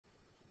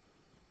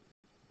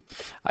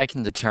I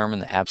can determine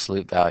the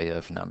absolute value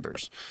of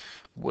numbers.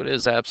 What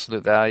is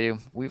absolute value?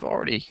 We've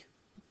already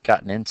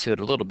gotten into it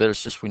a little bit.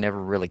 It's just we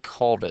never really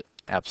called it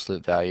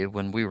absolute value.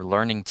 When we were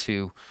learning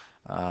to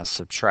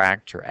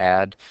subtract or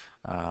add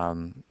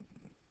um,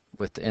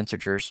 with the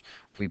integers,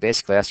 we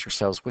basically asked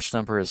ourselves which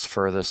number is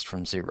furthest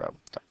from zero.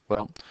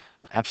 Well,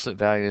 absolute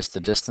value is the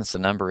distance the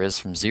number is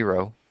from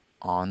zero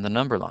on the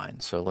number line.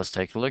 So let's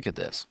take a look at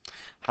this.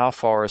 How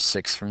far is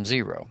 6 from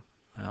zero?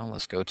 Well,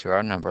 let's go to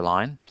our number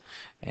line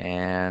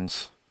and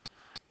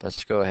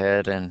let's go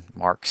ahead and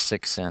mark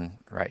 6 in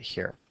right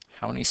here.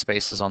 How many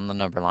spaces on the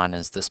number line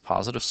is this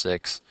positive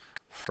 6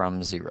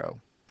 from 0?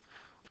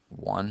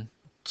 1,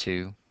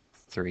 2,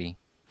 3,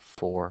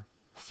 4,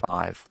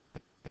 5,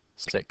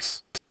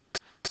 6.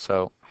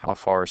 So how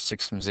far is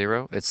 6 from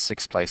 0? It's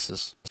 6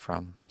 places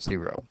from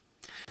 0.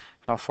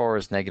 How far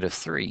is negative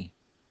 3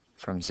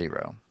 from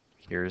 0?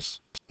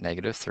 Here's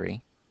negative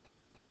 3.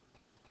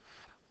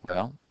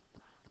 Well,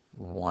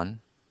 1,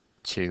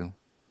 2,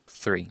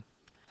 3.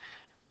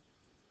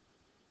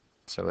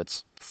 So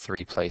it's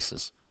 3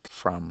 places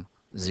from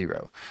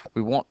 0.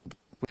 We won't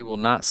we will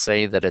not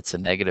say that it's a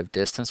negative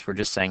distance. We're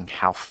just saying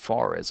how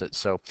far is it.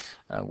 So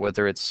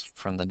whether it's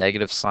from the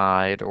negative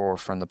side or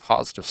from the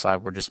positive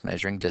side, we're just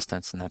measuring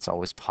distance, and that's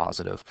always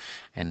positive.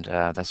 And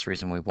that's the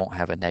reason we won't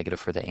have a negative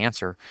for the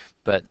answer.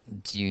 But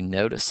do you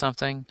notice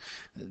something?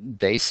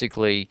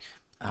 Basically,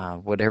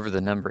 whatever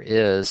the number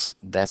is,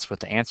 that's what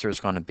the answer is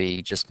going to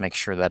be. Just make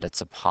sure that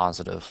it's a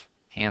positive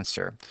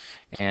answer.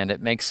 And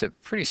it makes it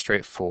pretty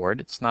straightforward.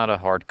 It's not a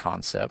hard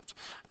concept.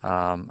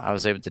 I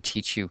was able to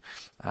teach you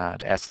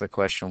to ask the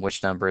question,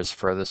 which number is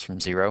furthest from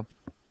 0?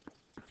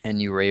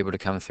 And you were able to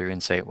come through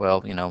and say,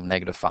 well, you know,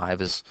 negative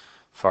 5 is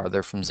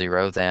farther from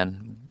 0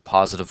 than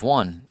positive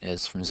 1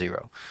 is from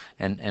 0.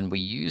 And we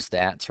used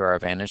that to our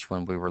advantage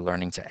when we were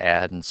learning to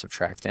add and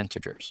subtract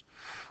integers.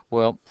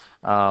 Well,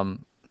 all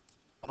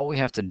we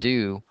have to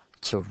do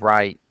to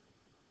write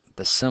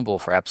the symbol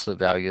for absolute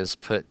value is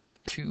put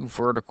two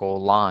vertical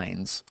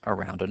lines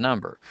around a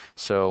number.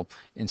 So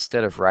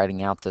instead of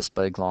writing out this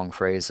big long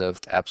phrase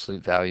of the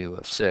absolute value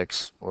of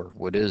 6, or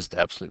what is the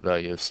absolute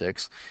value of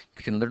 6,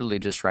 you can literally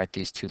just write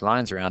these two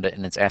lines around it,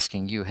 and it's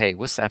asking you, hey,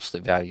 what's the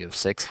absolute value of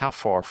 6? How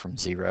far from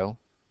 0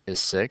 is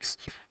 6?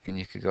 And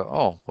you could go,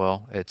 oh,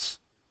 well, it's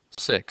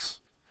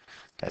 6.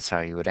 That's how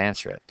you would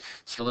answer it.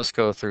 So let's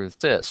go through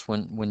this.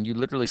 When you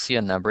literally see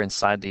a number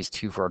inside these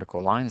two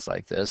vertical lines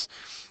like this,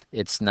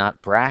 it's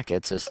not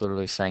brackets. It's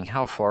literally saying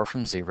how far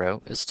from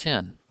 0 is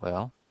 10?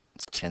 Well,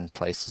 it's 10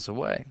 places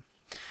away.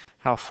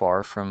 How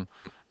far from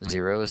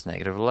 0 is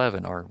negative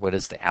 11? Or what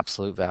is the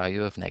absolute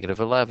value of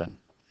negative 11?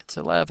 It's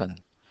 11.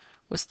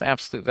 What's the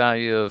absolute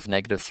value of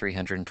negative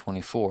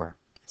 324?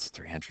 It's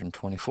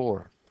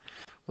 324.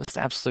 What's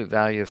the absolute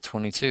value of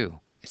 22?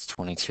 It's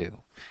 22.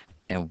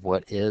 And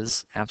what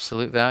is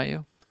absolute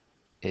value?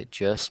 It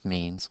just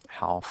means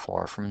how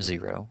far from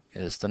 0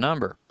 is the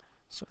number.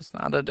 So it's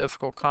not a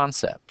difficult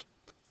concept.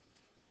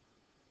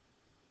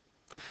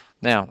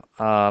 Now,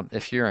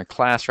 if you're in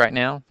class right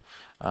now,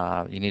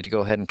 you need to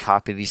go ahead and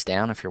copy these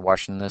down. If you're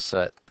watching this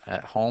at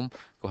home,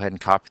 go ahead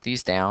and copy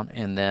these down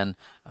and then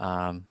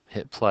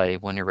hit play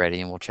when you're ready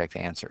and we'll check the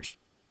answers.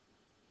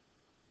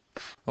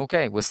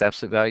 Okay, what's the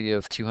absolute value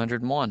of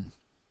 201?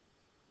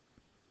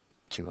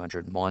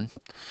 201.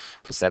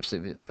 What's the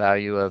absolute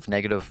value of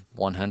negative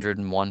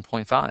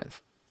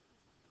 101.5?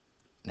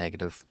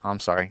 I'm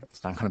sorry,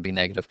 it's not going to be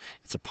negative.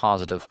 It's a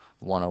positive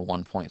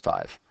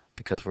 101.5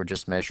 because we're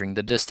just measuring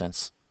the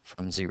distance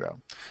from 0.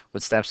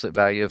 What's the absolute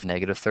value of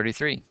negative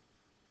 33?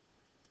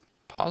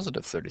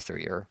 Positive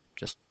 33, or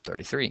just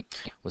 33.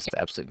 What's the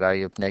absolute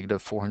value of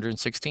negative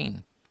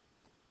 416?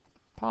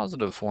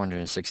 Positive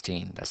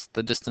 416. That's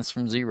the distance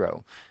from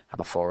 0.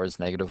 How far is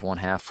negative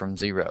 1/2 from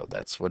 0?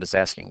 That's what it's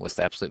asking. What's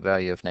the absolute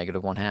value of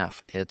negative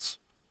 1/2? It's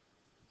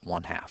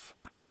 1/2.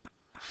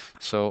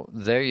 So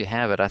there you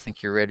have it. I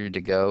think you're ready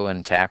to go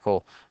and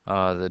tackle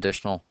the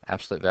additional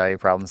absolute value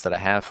problems that I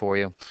have for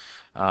you.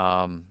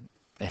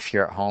 If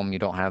you're at home, you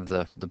don't have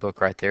the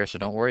book right there, so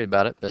don't worry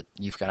about it, but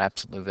you've got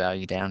absolute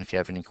value down. If you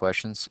have any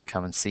questions,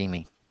 come and see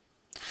me.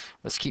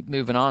 Let's keep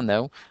moving on,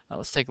 though.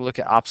 Let's take a look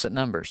at opposite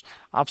numbers.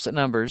 Opposite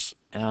numbers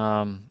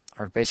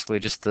are basically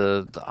just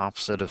the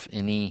opposite of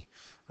any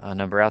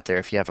number out there.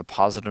 If you have a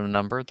positive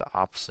number, the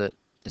opposite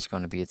is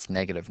going to be its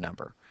negative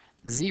number.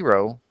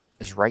 0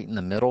 is right in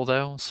the middle,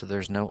 though, so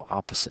there's no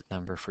opposite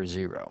number for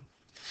 0.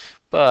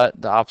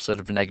 But the opposite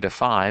of negative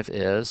 5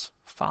 is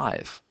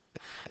 5.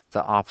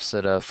 The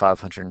opposite of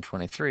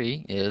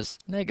 523 is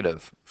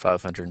negative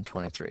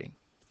 523.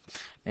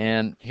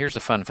 And here's a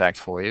fun fact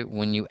for you.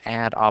 When you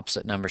add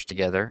opposite numbers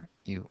together,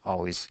 you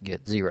always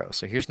get 0.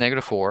 So here's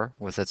negative 4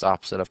 with its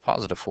opposite of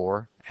positive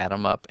 4. Add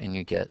them up and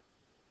you get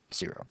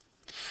 0.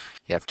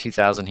 You have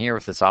 2,000 here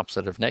with its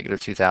opposite of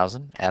negative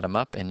 2,000. Add them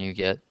up and you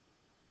get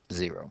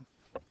 0.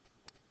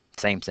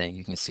 Same thing.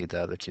 You can see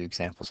the other two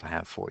examples I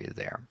have for you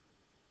there.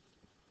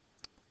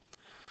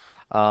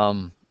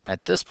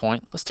 At this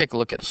point, let's take a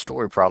look at a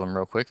story problem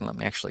real quick and let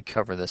me actually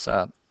cover this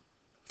up.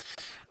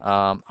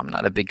 I'm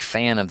not a big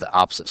fan of the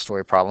opposite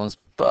story problems,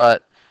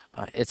 but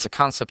It's a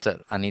concept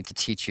that I need to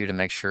teach you to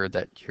make sure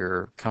that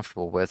you're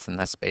comfortable with, and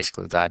that's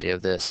basically the idea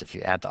of this. If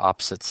you add the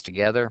opposites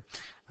together,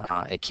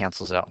 it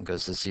cancels out and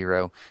goes to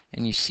zero,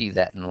 and you see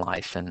that in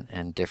life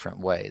in different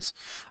ways.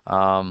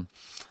 Um,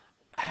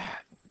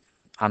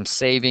 I'm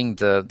saving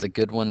the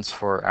good ones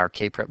for our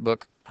K-Prep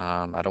book.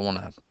 I don't want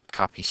to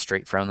copy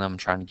straight from them. I'm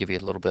trying to give you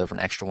a little bit of an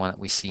extra one that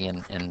we see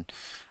in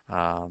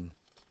um,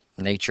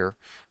 nature.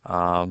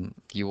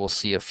 You will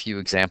see a few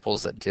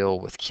examples that deal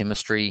with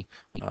chemistry,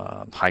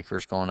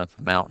 hikers going up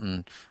a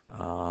mountain,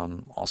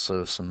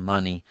 also some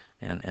money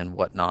and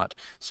whatnot.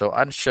 So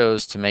I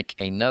chose to make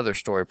another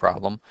story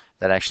problem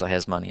that actually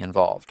has money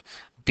involved.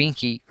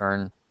 Binky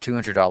earned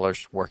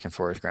 $200 working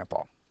for his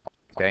grandpa.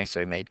 Okay, so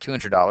he made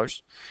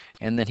 $200,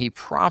 and then he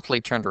promptly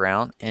turned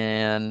around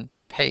and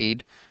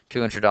paid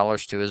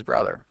 $200 to his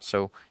brother.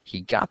 So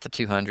he got the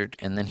 200,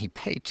 and then he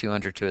paid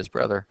 200 to his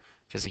brother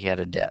because he had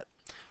a debt.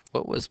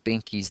 What was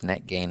Binky's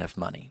net gain of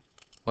money?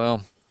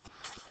 Well,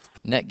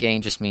 net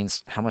gain just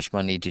means how much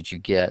money did you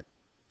get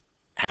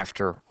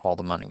after all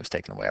the money was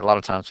taken away. A lot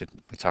of times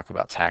we talk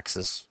about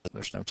taxes.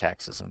 There's no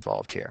taxes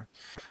involved here.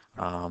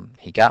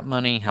 He got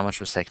money. How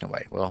much was taken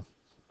away? Well,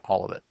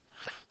 all of it.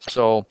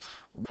 So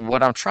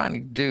what I'm trying to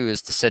do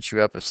is to set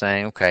you up of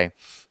saying, okay,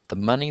 the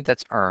money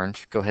that's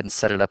earned, go ahead and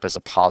set it up as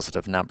a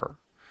positive number.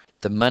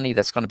 The money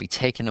that's going to be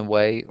taken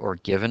away or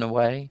given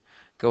away,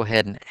 go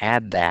ahead and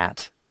add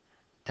that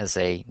as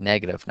a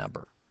negative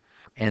number.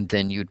 And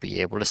then you'd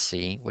be able to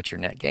see what your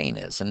net gain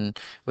is. And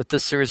with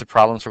this series of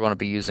problems, we're going to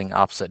be using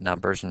opposite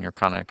numbers, and you're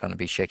kind of going to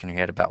be shaking your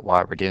head about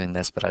why we're doing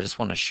this, but I just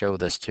want to show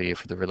this to you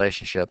for the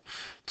relationship.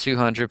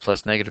 200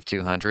 plus negative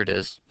 200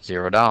 is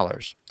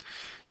 $0.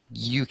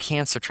 You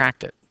can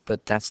subtract it,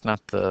 but that's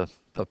not the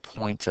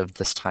point of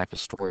this type of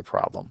story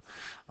problem.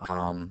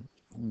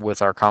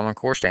 With our Common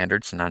Core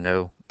standards, and I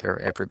know they're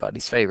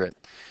everybody's favorite,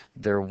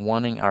 they're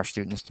wanting our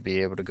students to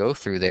be able to go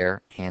through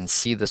there and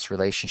see this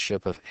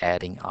relationship of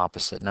adding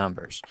opposite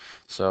numbers.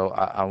 So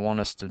I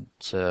want us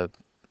to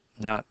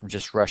not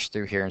just rush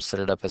through here and set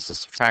it up as a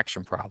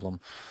subtraction problem.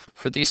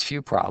 For these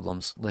few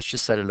problems, let's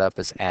just set it up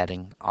as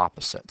adding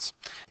opposites.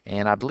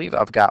 And I believe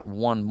I've got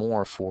one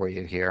more for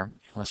you here.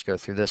 Let's go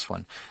through this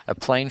one. A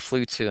plane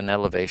flew to an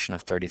elevation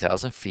of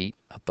 30,000 feet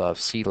above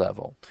sea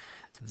level.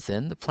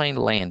 Then the plane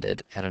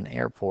landed at an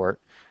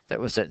airport that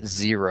was at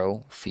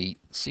 0 feet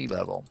sea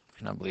level.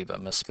 And I believe I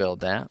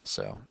misspelled that,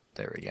 so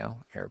there we go,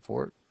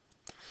 airport.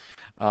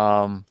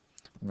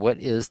 What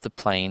is the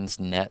plane's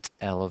net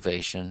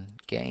elevation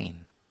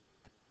gain?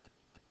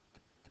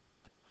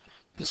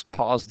 Just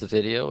pause the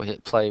video,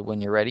 hit play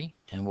when you're ready,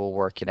 and we'll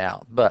work it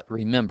out. But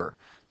remember,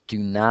 do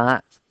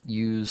not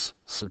use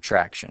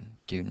subtraction.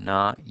 Do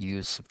not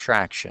use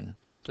subtraction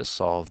to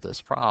solve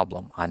this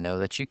problem. I know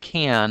that you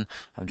can.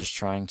 I'm just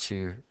trying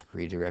to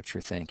redirect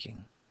your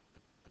thinking.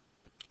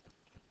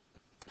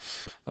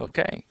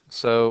 Okay,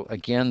 so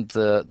again,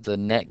 the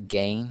net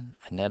gain,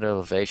 net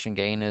elevation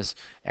gain is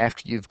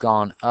after you've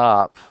gone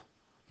up,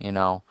 you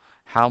know,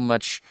 how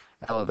much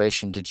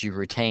elevation did you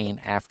retain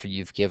after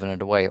you've given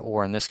it away,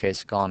 or in this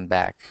case, gone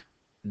back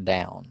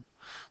down.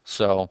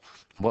 So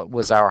what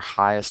was our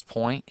highest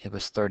point? It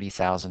was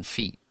 30,000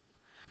 feet.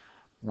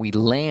 We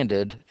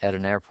landed at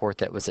an airport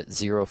that was at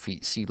 0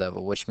 feet sea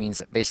level, which means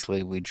that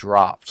basically we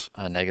dropped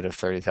a negative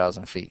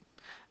 30,000 feet.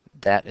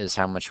 That is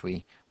how much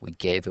we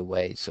gave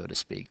away, so to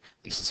speak.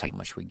 This is how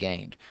much we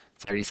gained.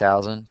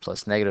 30,000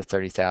 plus negative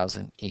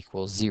 30,000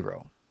 equals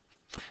 0.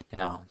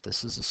 Now,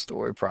 this is a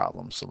story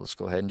problem, so let's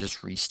go ahead and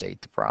just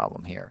restate the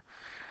problem here.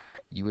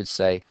 You would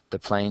say the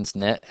plane's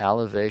net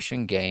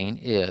elevation gain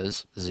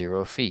is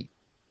 0 feet.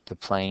 The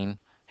plane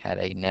had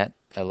a net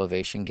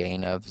elevation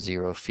gain of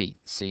 0 feet.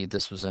 See,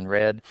 this was in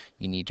red.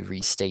 You need to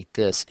restate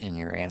this in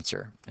your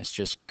answer. It's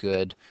just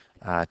good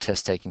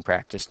test-taking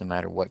practice, no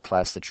matter what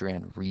class that you're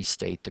in.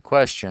 Restate the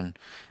question,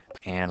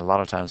 and a lot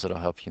of times it'll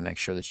help you make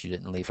sure that you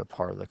didn't leave a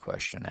part of the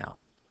question out.